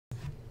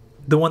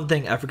the one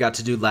thing I forgot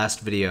to do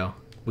last video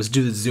was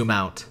do the zoom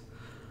out.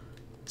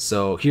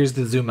 So here's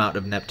the zoom out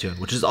of Neptune,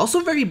 which is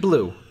also very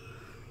blue.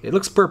 It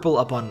looks purple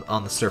up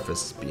on the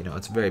surface, but you know,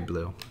 it's very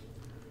blue.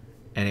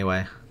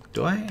 Anyway,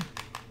 can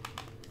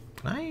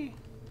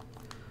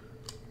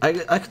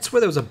I could swear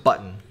there was a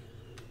button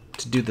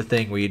to do the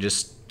thing where you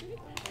just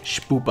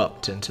spoop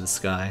up into the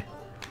sky.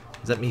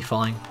 Is that me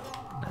falling?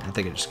 I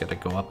think I just gotta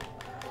go up.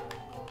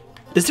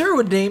 Is there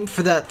a name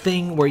for that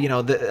thing where, you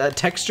know, the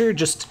texture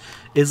just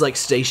is like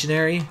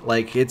stationary?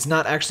 Like, it's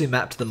not actually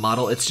mapped to the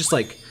model, it's just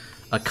like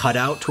a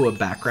cutout to a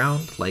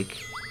background? Like,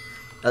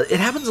 it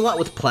happens a lot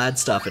with plaid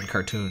stuff in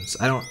cartoons.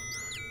 I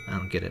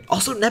don't get it.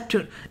 Also,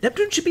 Neptune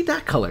should be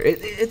that color.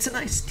 It's a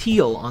nice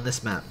teal on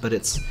this map, but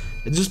it's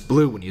just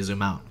blue when you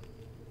zoom out.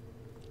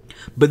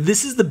 But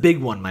this is the big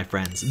one, my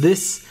friends.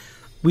 This,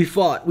 we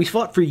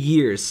fought for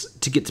years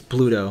to get to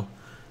Pluto.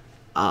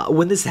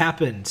 When this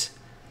happened,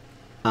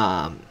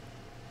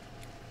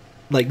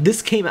 like,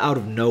 this came out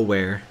of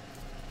nowhere.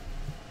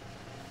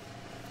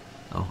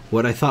 Oh,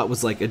 what I thought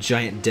was like a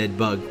giant dead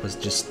bug was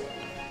just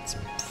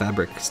some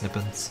fabric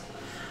snippings.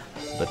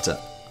 But,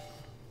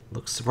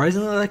 looks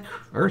surprisingly like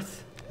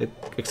Earth.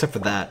 Except for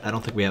that. I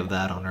don't think we have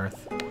that on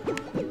Earth.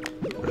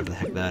 Whatever the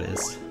heck that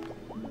is.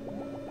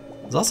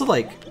 There's also,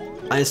 like,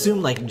 I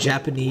assume, like,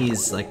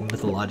 Japanese, like,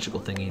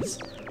 mythological thingies.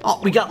 Oh,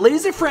 we got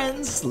laser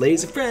friends!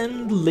 Laser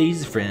friend.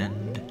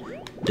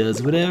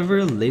 Does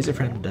whatever laser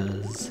friend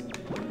does.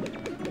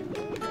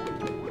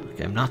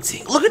 Okay, I'm not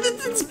seeing. Look at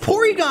this! It's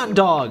Porygon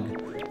dog!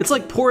 It's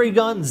like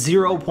Porygon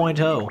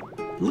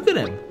 0.0. Look at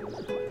him.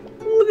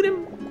 Look at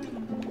him.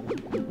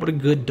 What a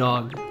good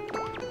dog.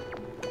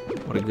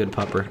 What a good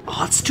pupper.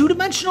 Oh, it's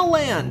two-dimensional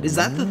land! Is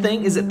that the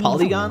thing? Is it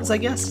polygons, I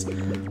guess?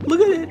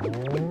 Look at it!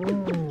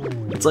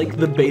 It's like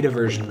the beta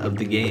version of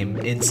the game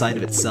inside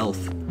of itself.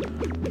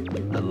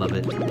 I love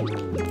it.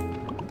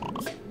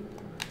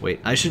 Wait,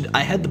 I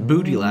had the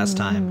booty last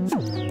time,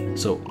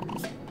 so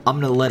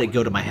I'm gonna let it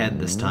go to my head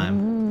this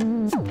time.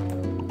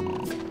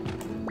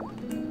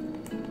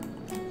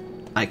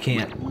 I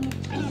can't.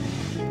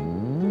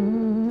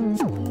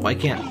 Why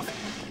can't?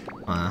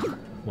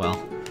 Well.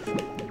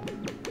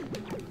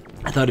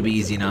 I thought it'd be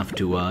easy enough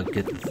to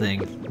get the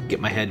thing, get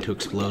my head to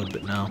explode,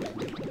 but no.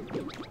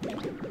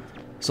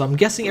 So I'm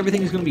guessing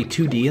everything is going to be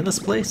 2D in this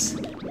place?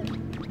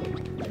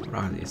 What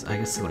are these? I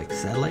guess they're like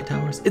satellite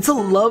towers? It's a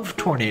love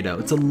tornado.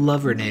 It's a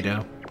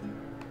lover-nado.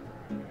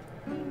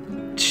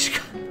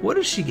 What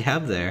does she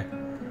have there?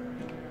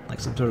 Like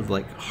some sort of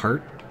like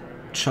heart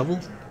shovel?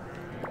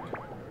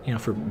 You know,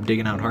 for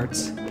digging out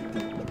hearts?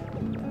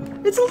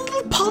 It's a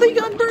little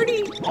polygon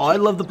birdie! Oh, I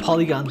love the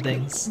polygon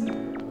things.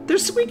 They're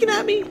squeaking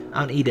at me.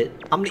 I'm gonna eat it.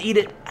 I'm gonna eat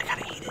it. I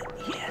gotta eat it.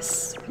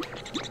 Yes.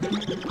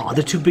 Oh,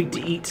 they're too big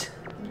to eat.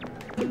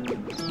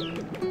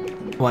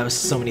 Why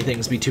must so many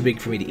things be too big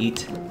for me to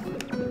eat?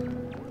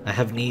 I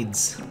have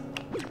needs.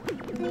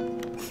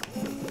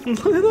 Look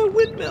at that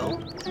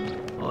windmill.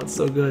 Oh, it's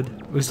so good.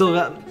 We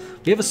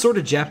have a sort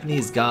of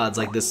Japanese gods,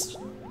 like this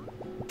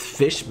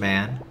fish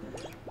man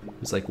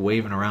who's like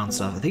waving around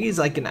stuff. I think he's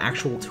like an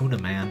actual tuna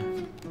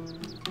man.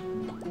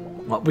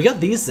 Well, we got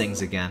these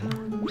things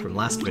again from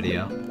last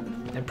video.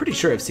 I'm pretty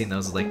sure I've seen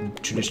those as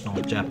like traditional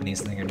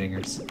Japanese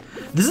thinger-dingers.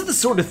 This is the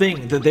sort of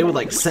thing that they would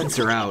like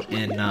censor out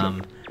in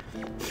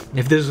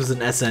if this was an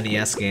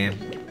SNES game.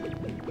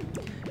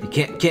 You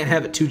can't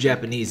have it too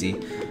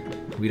Japanesey.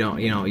 We don't,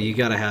 you know, you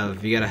gotta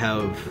have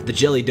the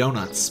jelly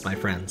donuts, my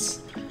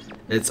friends.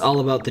 It's all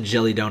about the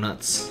jelly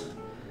donuts.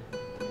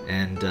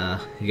 And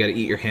you gotta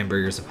eat your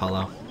hamburgers,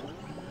 Apollo.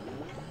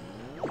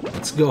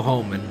 Let's go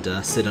home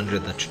and sit under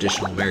the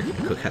traditional American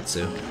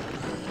koketsu.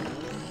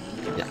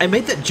 Yeah, I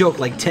made that joke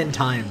like 10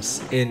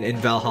 times in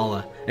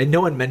Valhalla, and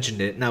no one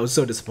mentioned it, and I was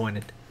so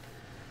disappointed.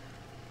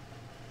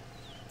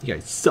 You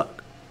guys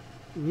suck.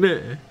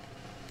 Meh.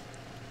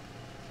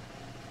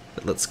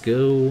 But let's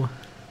go.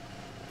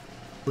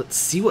 Let's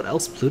see what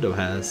else Pluto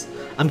has.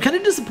 I'm kind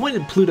of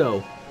disappointed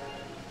Pluto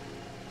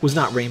was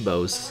not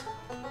rainbows.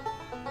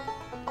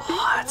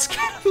 Oh, it's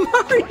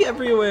Katamari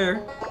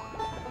everywhere.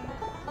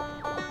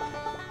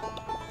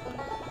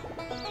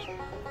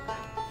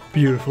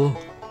 Beautiful.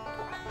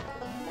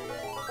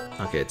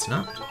 Okay, it's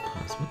not.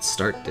 What's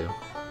start do?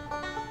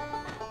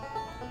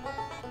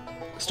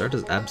 Start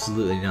does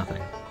absolutely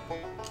nothing.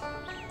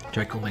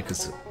 Trickle makes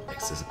this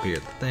appear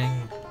at the thing.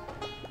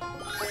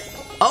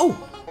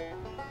 Oh!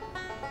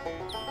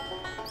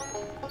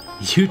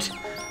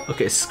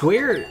 Okay,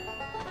 Square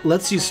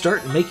lets you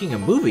start making a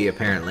movie,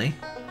 apparently.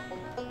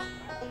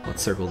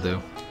 What's circle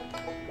do?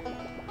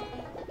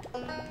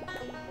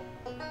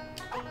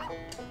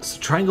 So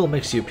triangle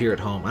makes you appear at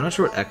home. I'm not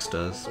sure what X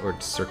does, or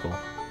circle.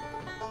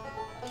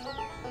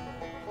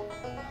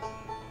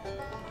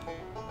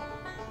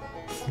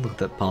 Look at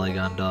that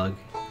polygon dog.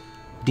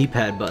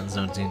 D-pad buttons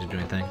don't seem to do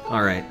anything.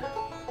 Alright.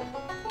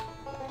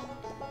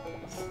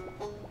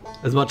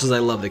 As much as I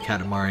love the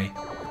Katamari,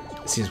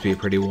 it seems to be a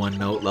pretty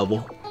one-note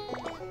level.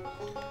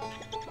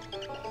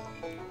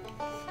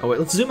 Oh wait,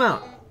 let's zoom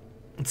out.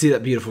 Let's see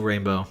that beautiful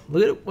rainbow.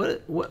 Look at it.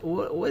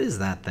 What is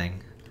that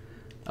thing?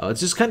 Oh, it's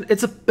just kind of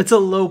it's a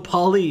low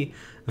poly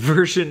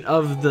version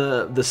of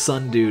the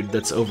sun dude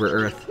that's over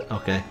Earth.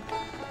 Okay.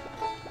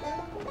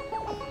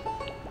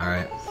 All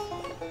right.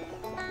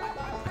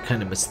 I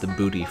kind of missed the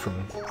booty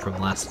from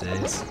last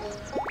days,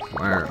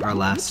 our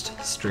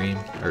last stream,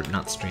 or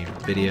not stream,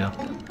 video.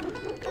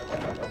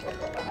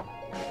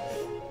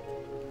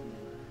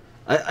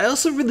 I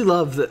also really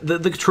love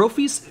the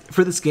trophies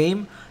for this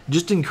game.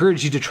 Just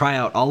encourage you to try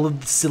out all of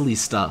the silly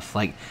stuff.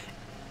 Like,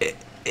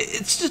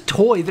 it's just a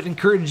toy that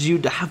encourages you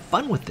to have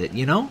fun with it,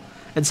 you know?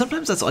 And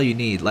sometimes that's all you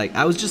need. Like,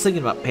 I was just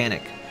thinking about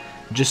Panic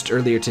just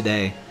earlier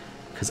today,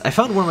 because I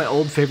found one of my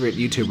old favorite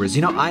YouTubers.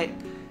 You know,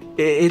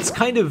 it's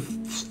kind of,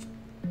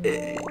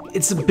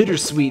 it's a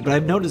bittersweet, but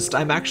I've noticed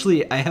I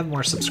have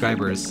more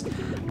subscribers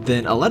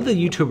than a lot of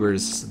the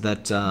YouTubers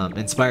that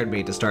inspired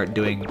me to start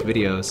doing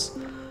videos.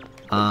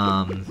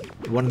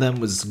 One of them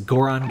was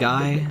Goron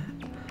Guy.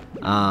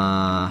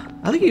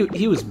 I think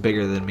he was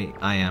bigger than me.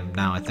 I am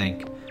now, I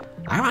think.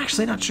 I'm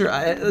actually not sure.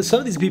 Some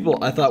of these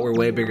people I thought were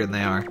way bigger than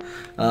they are.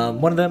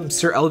 One of them,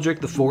 Sir Eldrick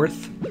the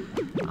Fourth.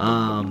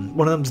 One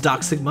of them's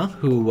Doc Sigma,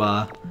 who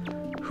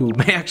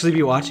may actually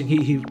be watching.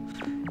 He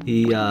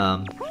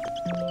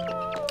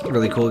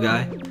really cool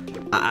guy.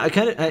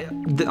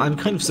 I'm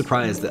kind of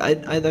surprised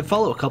that I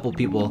follow a couple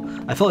people.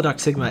 I follow Doc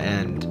Sigma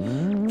and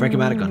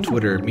Frankomatic on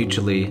Twitter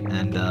mutually,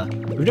 and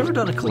we've never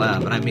done a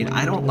collab. And I mean,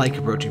 I don't like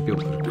approaching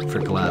people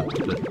for collabs,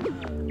 but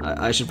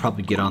I should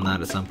probably get on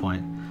that at some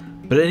point.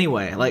 But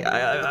anyway, like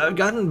I've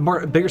gotten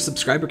bigger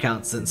subscriber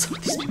counts than some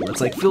of these people.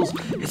 It's like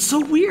it's so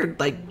weird.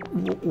 Like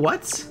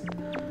what?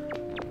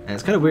 And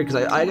it's kind of weird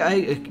because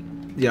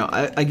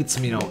I get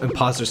some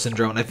imposter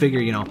syndrome, and I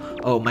figure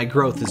oh, my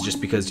growth is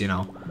just because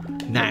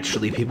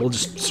naturally people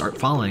just start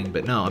following.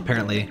 But no,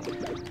 apparently.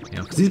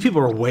 Because these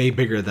people are way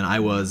bigger than I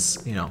was,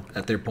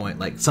 at their point.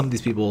 Like, some of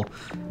these people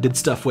did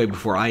stuff way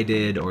before I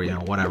did, or,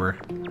 whatever.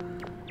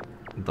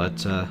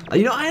 But,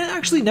 I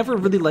actually never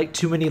really liked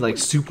too many, like,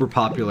 super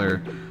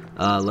popular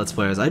Let's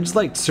Players. I just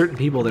liked certain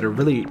people that are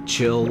really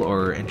chill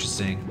or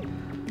interesting,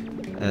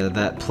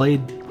 that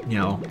played,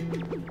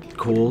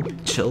 cool,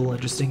 chill,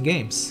 interesting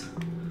games.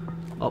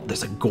 Oh,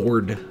 there's a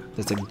gourd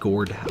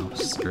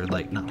house, or,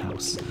 like, not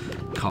house,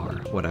 car,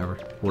 whatever,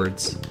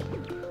 words.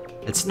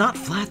 It's not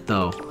flat,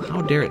 though.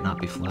 How dare it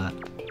not be flat?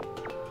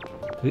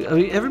 I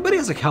mean, everybody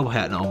has a cowboy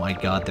hat, and oh my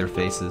god, their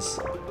faces.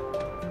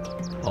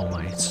 Oh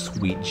my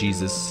sweet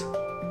Jesus.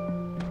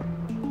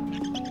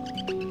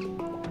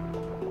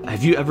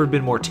 Have you ever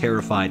been more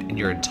terrified in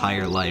your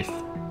entire life?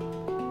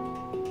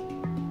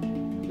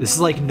 This is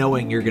like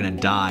knowing you're gonna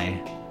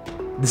die.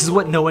 This is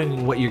what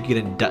knowing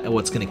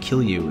what's gonna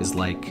kill you is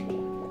like.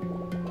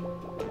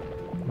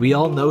 We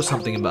all know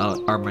something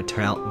about our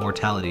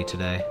mortality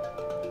today.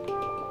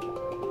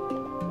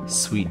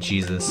 Sweet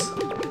Jesus,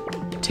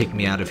 take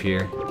me out of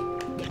here.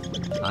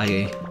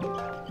 I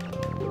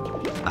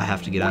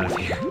have to get out of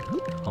here.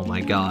 Oh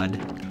my god.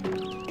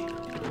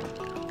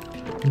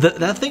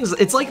 That thing's,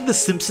 it's like the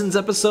Simpsons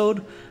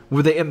episode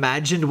where they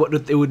imagined what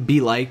it would be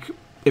like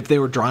if they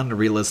were drawn in a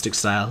realistic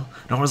style.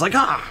 And I was like,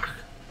 ah!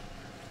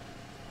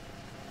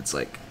 It's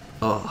like,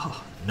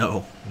 oh,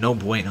 no. No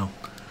bueno.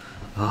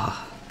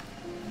 Ah.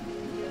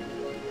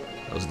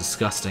 That was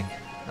disgusting.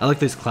 I like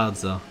these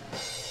clouds, though.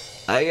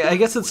 I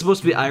guess it's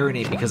supposed to be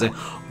irony because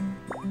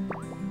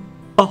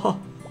Oh.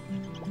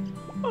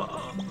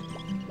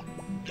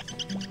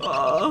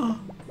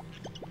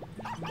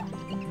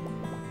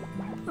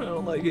 I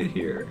don't like it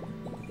here.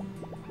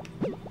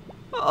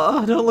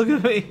 Oh, don't look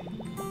at me.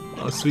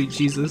 Oh, sweet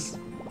Jesus.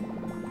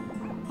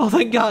 Oh,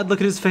 thank God,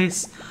 look at his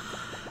face.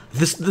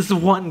 This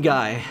one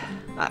guy.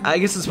 I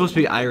guess it's supposed to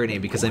be irony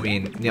because, I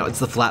mean, it's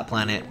the flat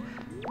planet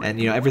and,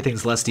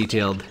 everything's less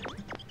detailed.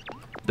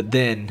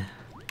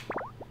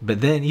 But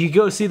then you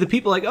go see the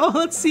people like, oh,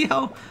 let's see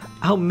how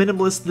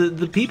minimalist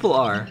the people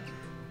are.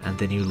 And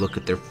then you look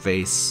at their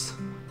face.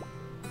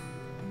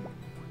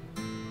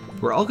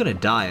 We're all gonna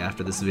die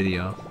after this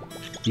video.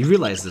 You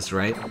realize this,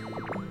 right?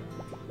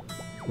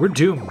 We're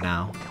doomed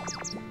now.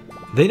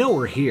 They know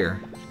we're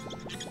here.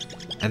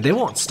 And they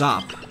won't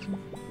stop.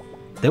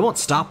 They won't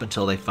stop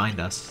until they find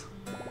us.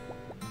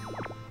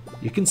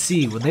 You can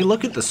see, when they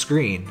look at the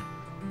screen,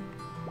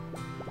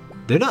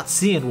 they're not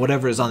seeing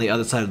whatever is on the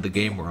other side of the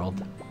game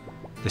world.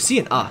 They're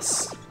seeing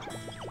us.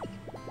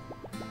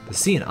 They're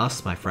seeing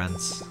us, my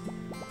friends.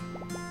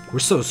 We're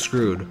so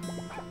screwed.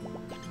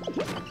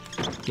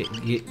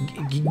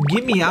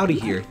 Get me out of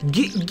here.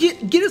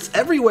 Get us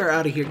everywhere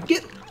out of here.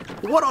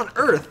 What on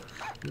Earth?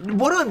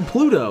 What on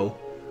Pluto?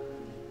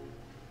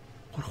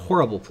 What a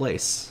horrible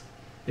place.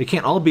 It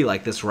can't all be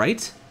like this,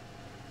 right?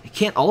 It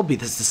can't all be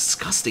this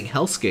disgusting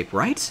hellscape,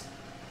 right?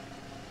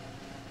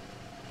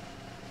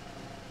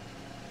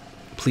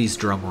 Please,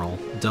 drum roll.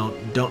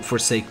 Don't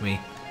forsake me.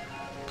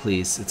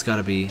 Please, it's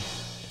gotta be okay.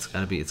 It's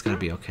gonna be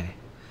okay.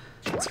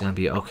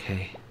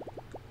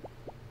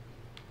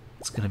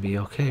 It's gonna be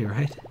okay,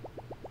 right?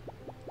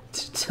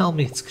 Tell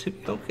me it's gonna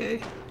be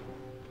okay.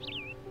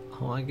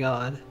 Oh my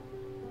god.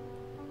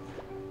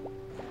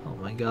 Oh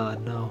my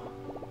god, no.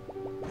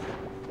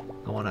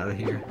 I want out of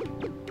here.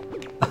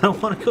 I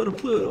don't want to go to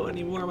Pluto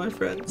anymore, my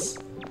friends.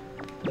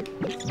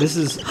 This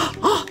is...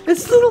 Oh,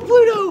 it's little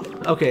Pluto!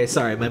 Okay,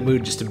 sorry, my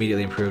mood just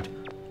immediately improved.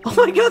 Oh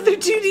my god, they're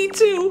 2D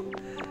too!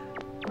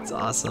 It's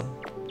awesome.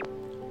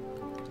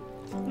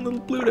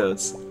 Little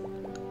Plutos.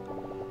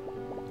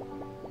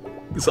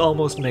 This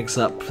almost makes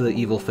up for the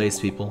evil face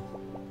people.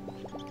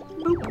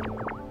 Boop.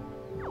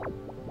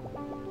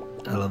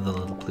 I love the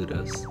little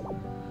Plutos.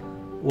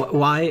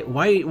 Why?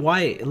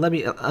 Let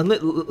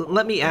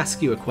me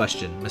ask you a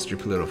question, Mr.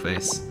 Pluto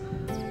Face.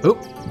 Oh,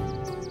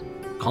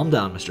 calm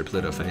down, Mr.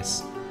 Pluto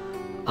Face.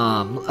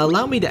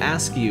 Allow me to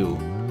ask you,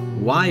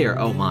 why are...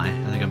 Oh my,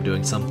 I think I'm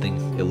doing something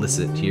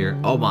illicit here.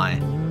 Oh my.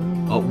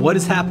 Oh, what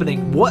is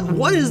happening?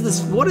 What is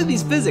this? What are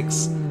these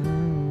physics?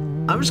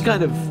 I'm just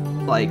kind of,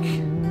 like...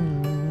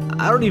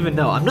 I don't even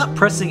know. I'm not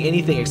pressing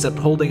anything except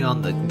holding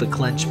on the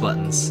clench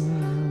buttons.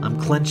 I'm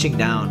clenching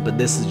down, but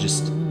this is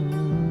just...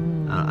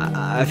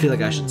 I feel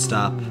like I should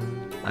stop.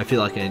 I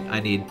feel like I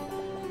need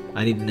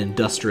an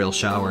industrial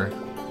shower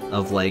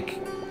of, like,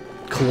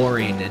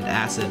 chlorine and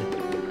acid.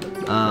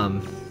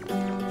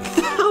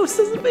 The house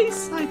has a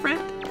face, hi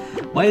friend.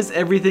 Why is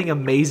everything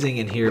amazing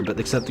in here, but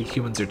except the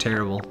humans are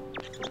terrible?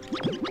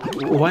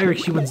 Why are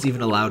humans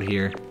even allowed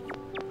here?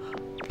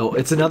 Oh,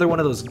 it's another one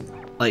of those,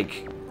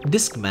 like,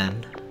 disc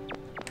men.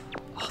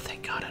 Oh,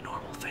 thank God, a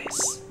normal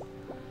face.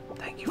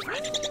 Thank you,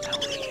 friend. I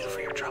will eat you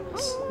for your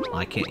troubles. Oh,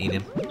 I can't eat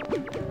him.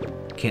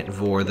 Can't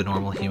vor the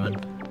normal human.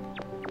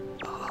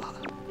 Oh.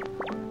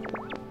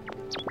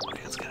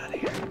 Okay, let's get out of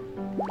here.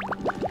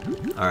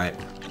 Alright.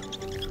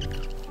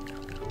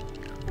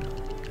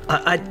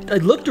 I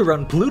looked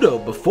around Pluto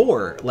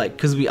before, like,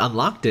 because we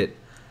unlocked it.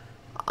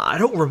 I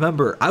don't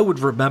remember. I would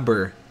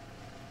remember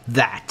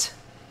that.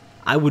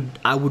 I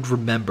would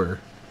remember.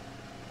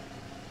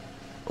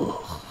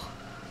 Ugh.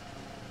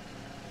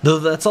 Though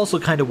that's also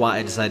kind of why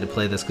I decided to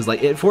play this, because,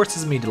 like, it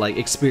forces me to, like,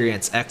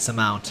 experience X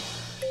amount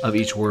of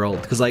each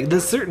world. Because, like,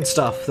 there's certain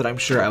stuff that I'm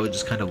sure I was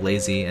just kind of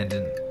lazy and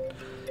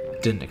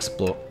didn't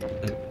explore.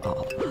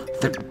 Oh,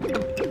 they're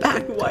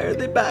back. Why are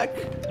they back?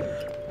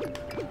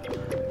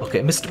 Okay,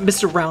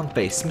 Mr.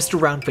 Roundface. Mr.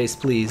 Roundface,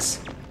 please.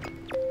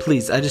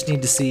 Please, I just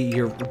need to see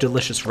your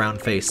delicious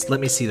round face. Let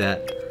me see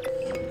that.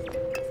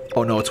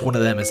 Oh no, it's one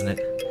of them, isn't it?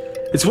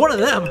 It's one of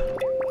them!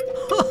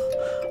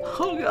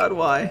 Oh god,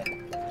 why?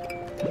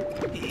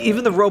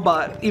 Even the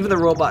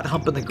robot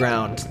humping the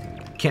ground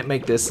can't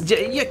make this.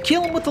 Yeah,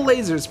 kill him with the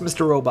lasers,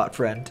 Mr. Robot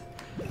friend.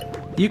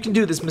 You can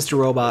do this, Mr.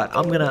 Robot.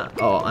 I'm gonna...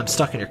 Oh, I'm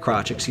stuck in your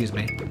crotch, excuse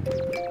me.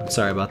 I'm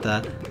sorry about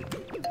that.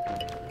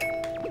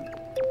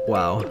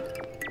 Wow.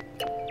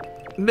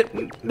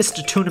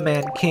 Mr. Tuna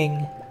Man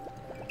King,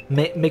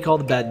 make all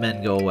the bad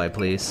men go away,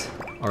 please,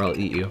 or I'll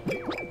eat you.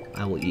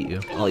 I will eat you.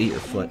 I'll eat your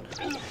foot.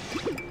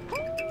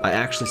 I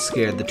actually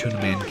scared the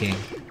Tuna Man King.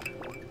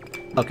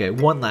 Okay,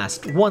 one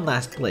last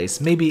place.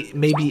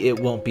 Maybe it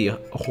won't be a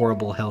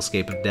horrible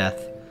hellscape of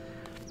death.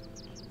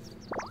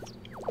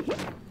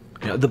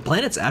 You know, the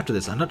planets after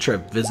this, I'm not sure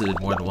I've visited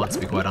more than once,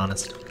 to be quite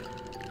honest.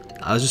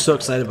 I was just so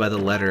excited by the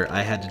letter,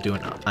 I had to do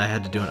an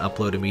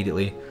upload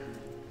immediately.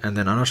 And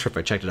then I'm not sure if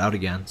I checked it out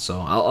again, so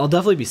I'll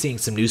definitely be seeing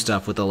some new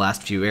stuff with the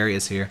last few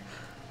areas here,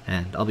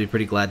 and I'll be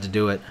pretty glad to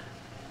do it.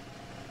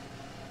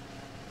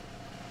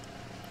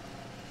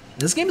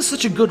 This game is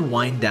such a good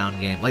wind-down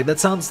game. Like, that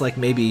sounds like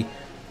maybe,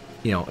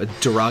 you know, a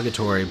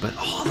derogatory, but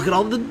oh, look at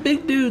all the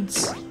big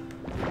dudes!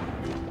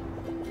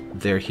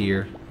 They're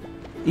here.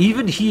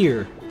 Even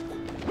here,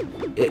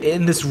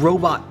 in this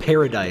robot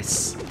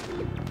paradise,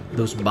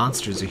 those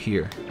monsters are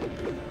here.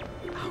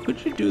 How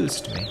could you do this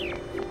to me?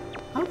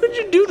 How could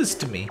you do this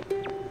to me?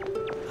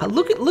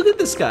 Look at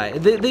this guy.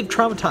 They've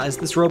traumatized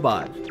this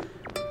robot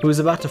who is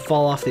about to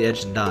fall off the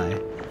edge and die.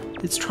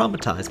 It's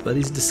traumatized by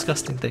these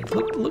disgusting things.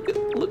 Look at.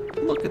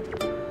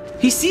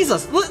 He sees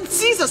us. Look,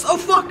 sees us. Oh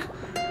fuck.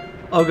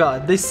 Oh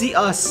god, they see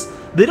us.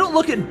 They don't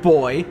look at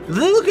boy.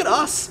 They look at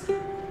us.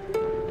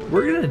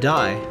 We're gonna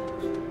die.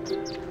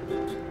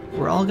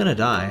 We're all gonna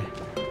die.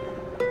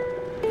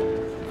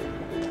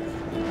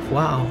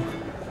 Wow.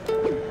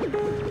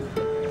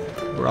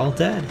 We're all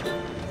dead.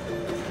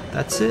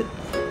 That's it.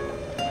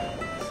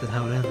 That's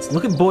how it ends.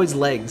 Look at boy's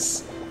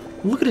legs.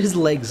 Look at his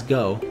legs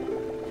go.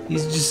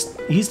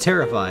 He's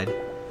terrified.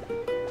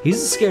 He's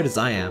as scared as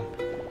I am.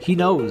 He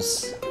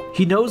knows.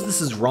 He knows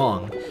this is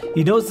wrong.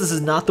 He knows this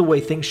is not the way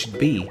things should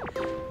be.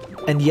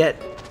 And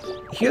yet,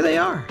 here they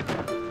are.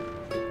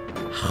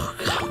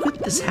 How could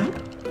this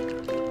happen?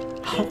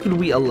 How could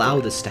we allow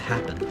this to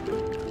happen?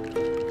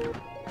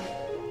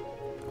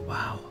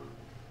 Wow.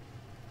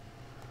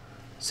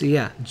 So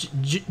yeah,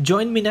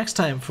 join me next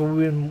time for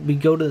when we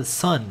go to the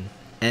sun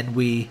and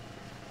we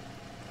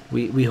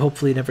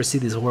hopefully never see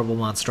these horrible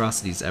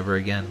monstrosities ever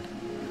again.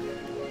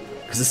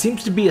 Because it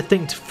seems to be a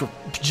thing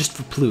just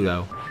for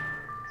Pluto.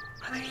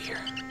 Are they here?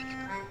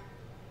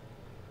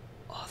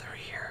 Oh, they're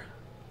here.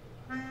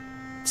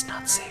 It's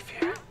not safe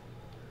here.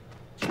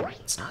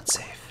 It's not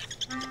safe.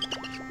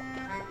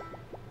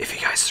 If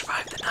you guys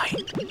survive the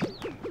night,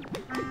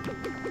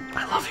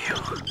 I love you.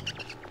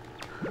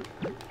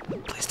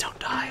 Please don't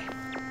die.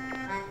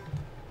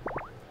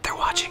 They're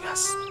watching us.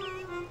 Yes.